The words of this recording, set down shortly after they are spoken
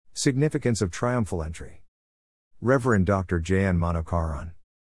Significance of Triumphal Entry. Reverend Dr. J. N. Manokaran.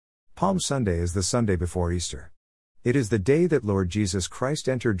 Palm Sunday is the Sunday before Easter. It is the day that Lord Jesus Christ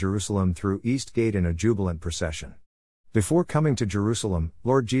entered Jerusalem through East Gate in a jubilant procession. Before coming to Jerusalem,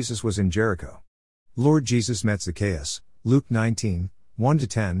 Lord Jesus was in Jericho. Lord Jesus met Zacchaeus, Luke 19,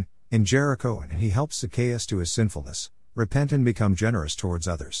 1-10, in Jericho, and he helps Zacchaeus to his sinfulness, repent and become generous towards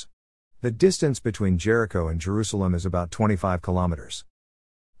others. The distance between Jericho and Jerusalem is about 25 kilometers.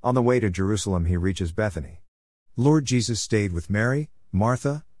 On the way to Jerusalem he reaches Bethany. Lord Jesus stayed with Mary,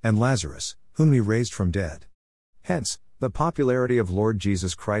 Martha, and Lazarus, whom he raised from dead. Hence, the popularity of Lord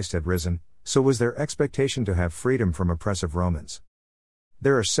Jesus Christ had risen, so was their expectation to have freedom from oppressive Romans.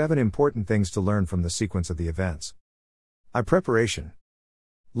 There are 7 important things to learn from the sequence of the events. Preparation.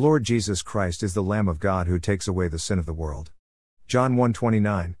 Lord Jesus Christ is the Lamb of God who takes away the sin of the world. John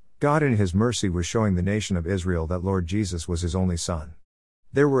 1:29, God in His mercy was showing the nation of Israel that Lord Jesus was His only Son.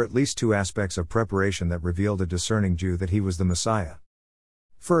 There were at least 2 aspects of preparation that revealed a discerning Jew that He was the Messiah.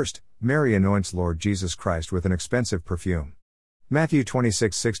 First, Mary anoints Lord Jesus Christ with an expensive perfume. Matthew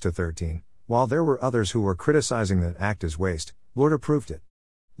 26, 6-13, while there were others who were criticizing that act as waste, Lord approved it.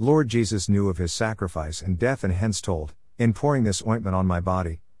 Lord Jesus knew of His sacrifice and death and hence told, in pouring this ointment on my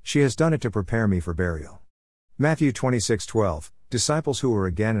body, she has done it to prepare me for burial. Matthew 26:12, disciples who were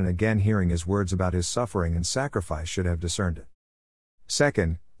again and again hearing His words about His suffering and sacrifice should have discerned it.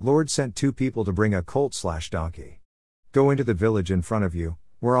 Second, Lord sent 2 people to bring a colt/donkey. Go into the village in front of you,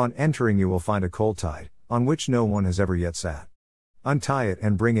 where on entering you will find a colt tied, on which no one has ever yet sat. Untie it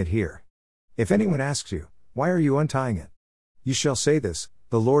and bring it here. If anyone asks you, why are you untying it? You shall say this,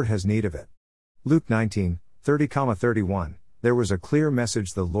 the Lord has need of it. Luke 19, 30-31, there was a clear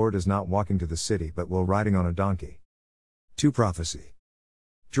message: the Lord is not walking to the city but will riding on a donkey. 2. Prophecy.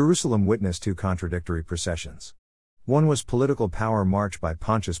 Jerusalem witnessed 2 contradictory processions. One was political power march by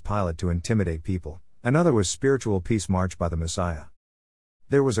Pontius Pilate to intimidate people, another was spiritual peace march by the Messiah.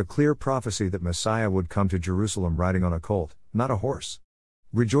 There was a clear prophecy that Messiah would come to Jerusalem riding on a colt, not a horse.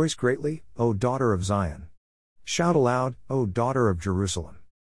 Rejoice greatly, O daughter of Zion. Shout aloud, O daughter of Jerusalem.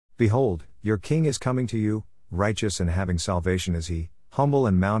 Behold, your king is coming to you, righteous and having salvation is he, humble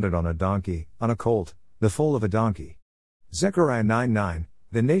and mounted on a donkey, on a colt, the foal of a donkey. Zechariah 9:9,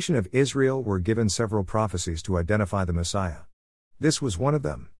 the nation of Israel were given several prophecies to identify the Messiah. This was one of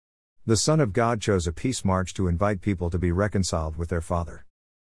them. The Son of God chose a peace march to invite people to be reconciled with their Father.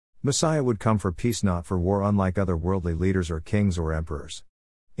 Messiah would come for peace, not for war, unlike other worldly leaders or kings or emperors.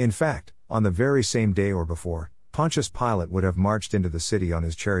 In fact, on the very same day or before, Pontius Pilate would have marched into the city on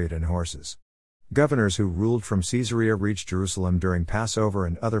his chariot and horses. Governors who ruled from Caesarea reached Jerusalem during Passover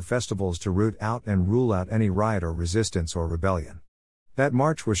and other festivals to root out and rule out any riot or resistance or rebellion. That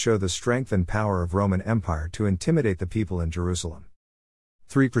march would show the strength and power of Roman Empire to intimidate the people in Jerusalem.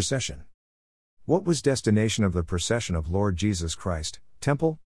 3. Procession. What was destination of the procession of Lord Jesus Christ,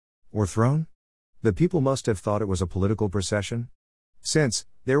 temple? Or throne? The people must have thought it was a political procession. Since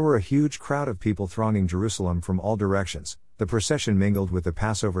there were a huge crowd of people thronging Jerusalem from all directions, the procession mingled with the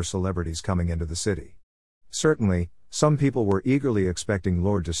Passover celebrities coming into the city. Certainly, some people were eagerly expecting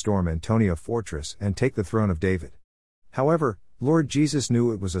Lord to storm Antonia Fortress and take the throne of David. However, Lord Jesus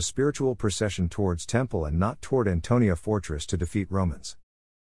knew it was a spiritual procession towards temple and not toward Antonia Fortress to defeat Romans.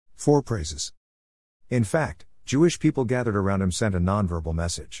 4. Praises. In fact, Jewish people gathered around him sent a nonverbal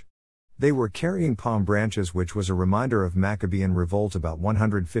message. They were carrying palm branches, which was a reminder of Maccabean revolt about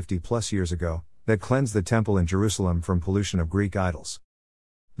 150 plus years ago, that cleansed the temple in Jerusalem from pollution of Greek idols.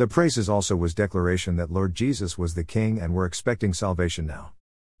 The praises also was declaration that Lord Jesus was the King and were expecting salvation now.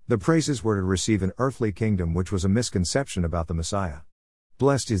 The praises were to receive an earthly kingdom, which was a misconception about the Messiah.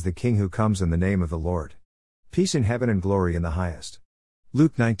 Blessed is the King who comes in the name of the Lord. Peace in heaven and glory in the highest.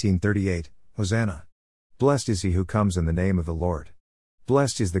 Luke 19:38, Hosanna. Blessed is he who comes in the name of the Lord.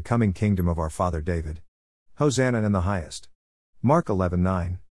 Blessed is the coming kingdom of our father David. Hosanna in the highest. Mark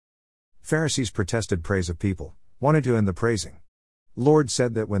 11:9. Pharisees protested praise of people, wanted to end the praising. Lord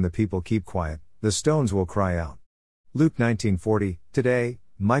said that when the people keep quiet, the stones will cry out. Luke 19:40, today,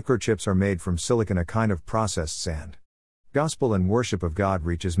 microchips are made from silicon, a kind of processed sand. Gospel and worship of God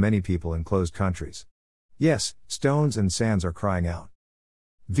reaches many people in closed countries. Yes, stones and sands are crying out.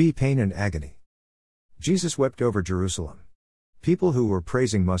 Pain and agony. Jesus wept over Jerusalem. People who were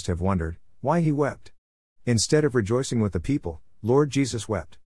praising must have wondered why he wept. Instead of rejoicing with the people, Lord Jesus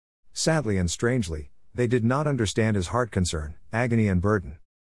wept. Sadly and strangely, they did not understand his heart concern, agony and burden.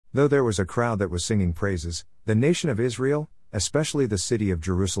 Though there was a crowd that was singing praises, the nation of Israel, especially the city of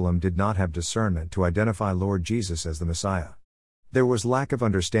Jerusalem, did not have discernment to identify Lord Jesus as the Messiah. There was lack of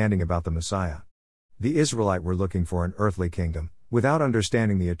understanding about the Messiah. The Israelite were looking for an earthly kingdom, without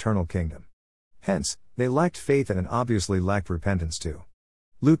understanding the eternal kingdom. Hence, they lacked faith and obviously lacked repentance too.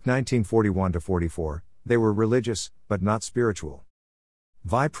 Luke 19:41-44, they were religious, but not spiritual.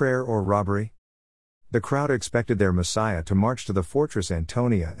 Why prayer or robbery? The crowd expected their Messiah to march to the fortress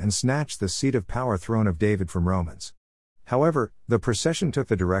Antonia and snatch the seat of power throne of David from Romans. However, the procession took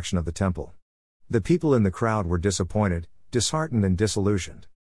the direction of the temple. The people in the crowd were disappointed, disheartened and disillusioned.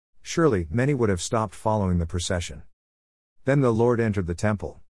 Surely, many would have stopped following the procession. Then the Lord entered the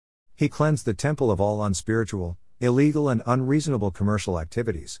temple. He cleansed the temple of all unspiritual, illegal and unreasonable commercial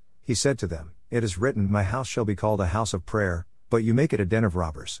activities. He said to them, "It is written, my house shall be called a house of prayer, but you make it a den of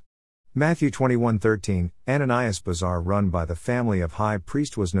robbers." Matthew 21:13, Ananias' bazaar run by the family of high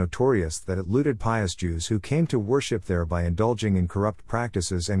priest was notorious that it looted pious Jews who came to worship there by indulging in corrupt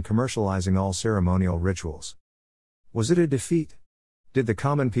practices and commercializing all ceremonial rituals. Was it a defeat? Did the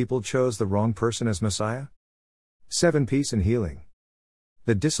common people choose the wrong person as Messiah? 7. Peace and healing.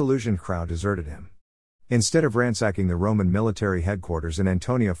 The disillusioned crowd deserted him. Instead of ransacking the Roman military headquarters in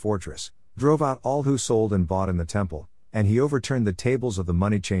Antonia fortress, drove out all who sold and bought in the temple, and he overturned the tables of the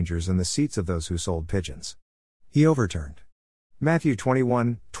money changers and the seats of those who sold pigeons. He overturned. Matthew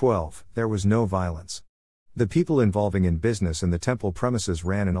 21:12, there was no violence. The people involving in business in the temple premises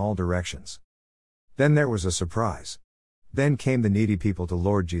ran in all directions. Then there was a surprise. Then came the needy people to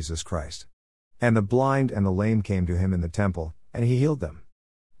Lord Jesus Christ. And the blind and the lame came to him in the temple, and he healed them.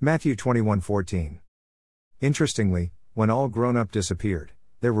 Matthew 21:14. Interestingly, when all grown-up disappeared,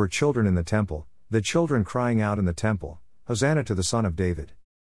 there were children in the temple, the children crying out in the temple, "Hosanna to the Son of David."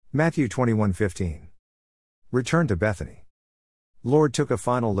 Matthew 21:15. Return to Bethany. Lord took a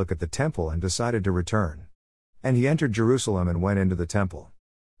final look at the temple and decided to return. And he entered Jerusalem and went into the temple.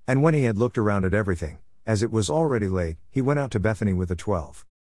 And when he had looked around at everything, as it was already late, he went out to Bethany with the 12.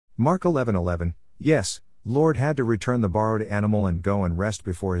 Mark 11:11, yes, Lord had to return the borrowed animal and go and rest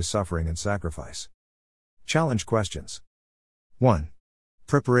before his suffering and sacrifice. Challenge questions. 1.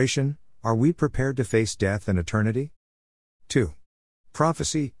 Preparation, are we prepared to face death and eternity? 2.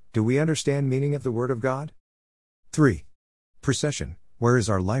 Prophecy, do we understand meaning of the Word of God? 3. Procession, where is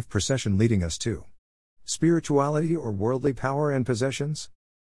our life procession leading us to? Spirituality or worldly power and possessions?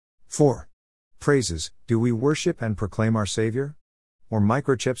 4. Praises, do we worship and proclaim our Savior? Or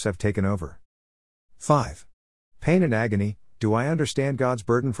microchips have taken over? 5. Pain and agony, do I understand God's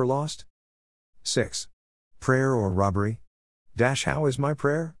burden for lost? 6. Prayer or robbery? How is my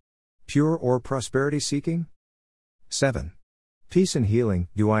prayer? Pure or prosperity seeking? 7. Peace and healing,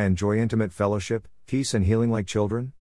 do I enjoy intimate fellowship, peace and healing like children?